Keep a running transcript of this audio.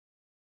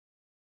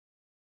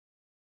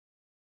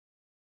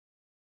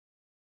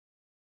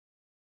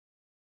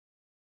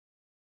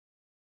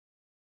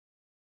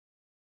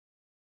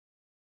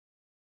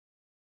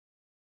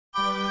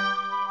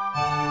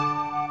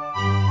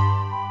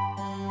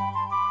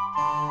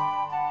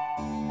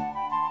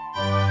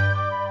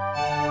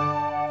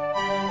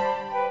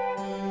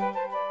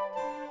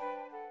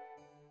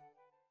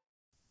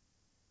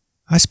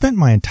I spent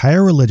my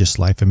entire religious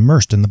life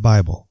immersed in the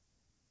Bible.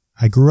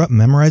 I grew up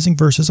memorizing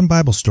verses and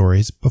Bible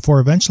stories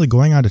before eventually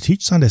going on to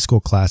teach Sunday school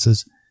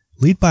classes,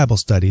 lead Bible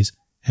studies,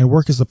 and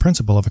work as the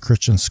principal of a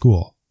Christian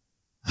school.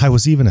 I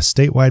was even a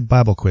statewide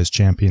Bible quiz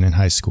champion in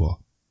high school.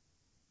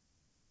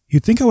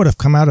 You'd think I would have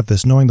come out of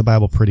this knowing the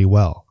Bible pretty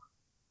well.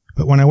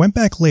 But when I went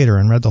back later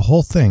and read the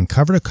whole thing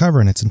cover to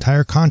cover in its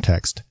entire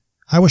context,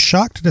 I was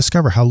shocked to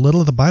discover how little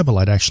of the Bible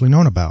I'd actually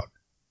known about.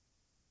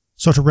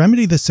 So to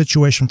remedy this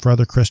situation for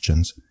other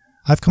Christians,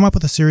 I've come up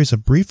with a series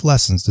of brief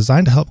lessons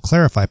designed to help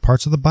clarify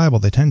parts of the Bible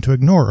they tend to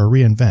ignore or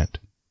reinvent.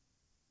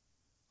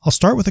 I'll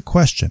start with a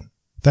question,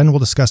 then we'll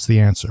discuss the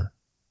answer.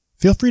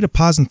 Feel free to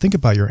pause and think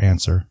about your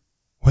answer,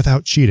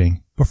 without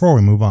cheating, before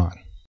we move on.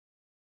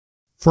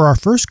 For our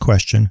first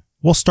question,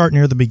 we'll start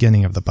near the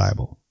beginning of the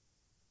Bible.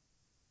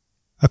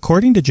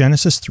 According to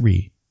Genesis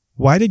 3,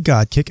 why did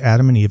God kick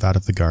Adam and Eve out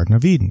of the Garden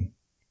of Eden?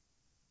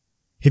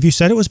 If you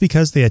said it was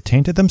because they had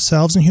tainted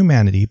themselves and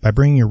humanity by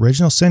bringing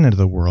original sin into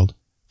the world,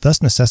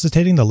 thus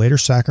necessitating the later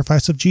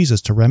sacrifice of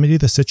Jesus to remedy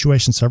the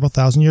situation several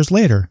thousand years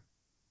later,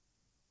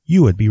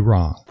 you would be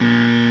wrong.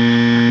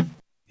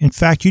 In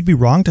fact, you'd be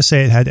wrong to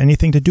say it had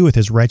anything to do with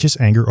his righteous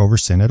anger over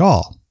sin at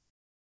all.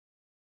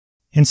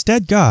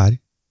 Instead, God,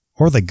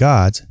 or the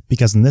gods,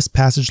 because in this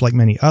passage like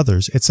many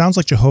others, it sounds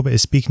like Jehovah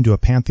is speaking to a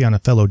pantheon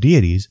of fellow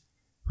deities,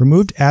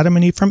 removed Adam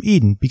and Eve from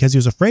Eden because he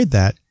was afraid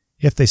that,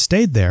 if they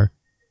stayed there,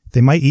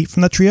 they might eat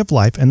from the tree of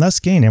life and thus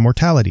gain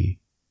immortality.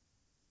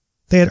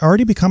 They had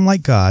already become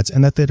like gods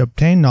and that they had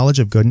obtained knowledge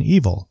of good and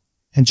evil,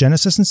 and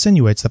Genesis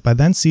insinuates that by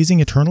then seizing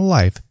eternal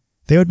life,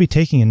 they would be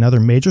taking another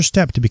major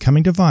step to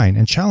becoming divine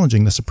and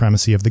challenging the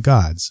supremacy of the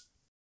gods.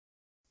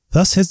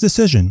 Thus his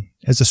decision,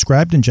 as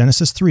described in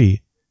Genesis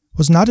 3,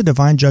 was not a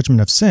divine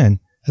judgment of sin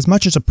as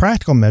much as a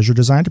practical measure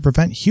designed to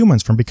prevent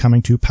humans from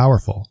becoming too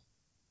powerful.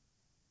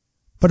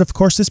 But of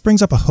course this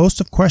brings up a host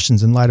of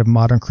questions in light of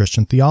modern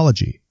Christian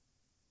theology.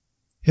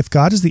 If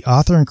God is the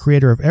author and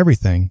creator of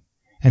everything,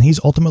 and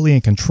he's ultimately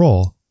in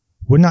control,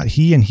 would not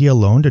he and he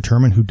alone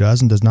determine who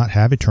does and does not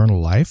have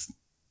eternal life?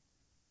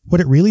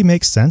 Would it really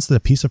make sense that a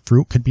piece of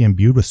fruit could be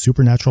imbued with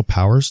supernatural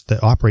powers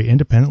that operate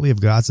independently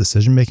of God's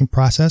decision-making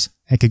process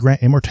and could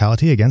grant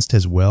immortality against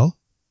his will?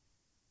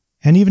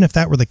 And even if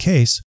that were the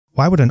case,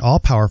 why would an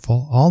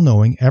all-powerful,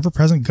 all-knowing,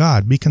 ever-present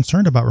God be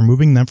concerned about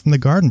removing them from the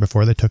garden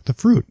before they took the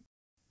fruit?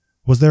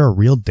 Was there a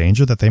real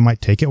danger that they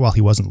might take it while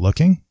he wasn't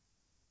looking?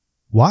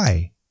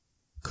 Why?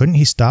 Couldn't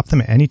he stop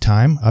them at any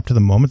time up to the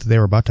moment that they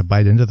were about to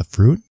bite into the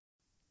fruit?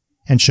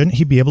 And shouldn't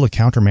he be able to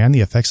countermand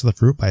the effects of the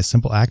fruit by a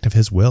simple act of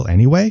his will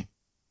anyway?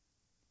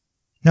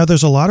 Now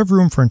there's a lot of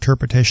room for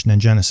interpretation in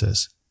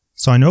Genesis,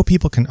 so I know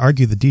people can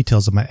argue the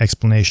details of my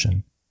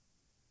explanation.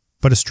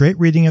 But a straight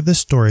reading of this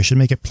story should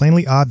make it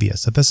plainly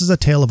obvious that this is a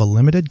tale of a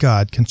limited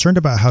God concerned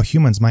about how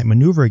humans might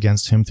maneuver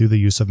against him through the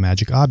use of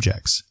magic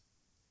objects.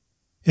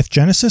 If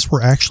Genesis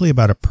were actually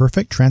about a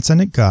perfect,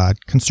 transcendent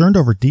God concerned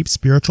over deep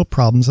spiritual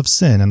problems of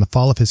sin and the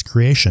fall of his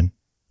creation,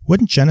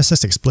 wouldn't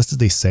Genesis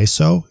explicitly say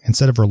so,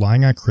 instead of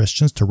relying on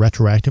Christians to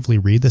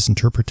retroactively read this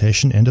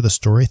interpretation into the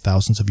story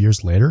thousands of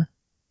years later?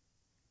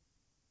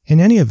 In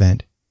any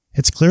event,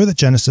 it's clear that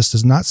Genesis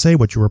does not say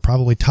what you were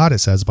probably taught it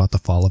says about the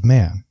fall of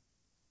man.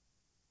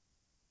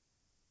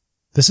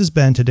 This has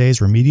been today's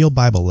Remedial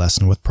Bible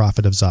Lesson with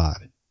Prophet of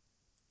Zod.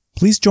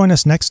 Please join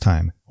us next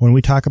time when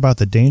we talk about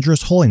the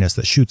dangerous holiness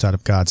that shoots out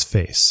of God's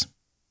face.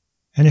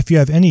 And if you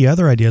have any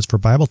other ideas for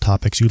Bible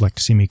topics you'd like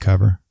to see me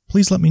cover,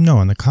 please let me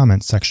know in the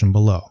comments section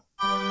below.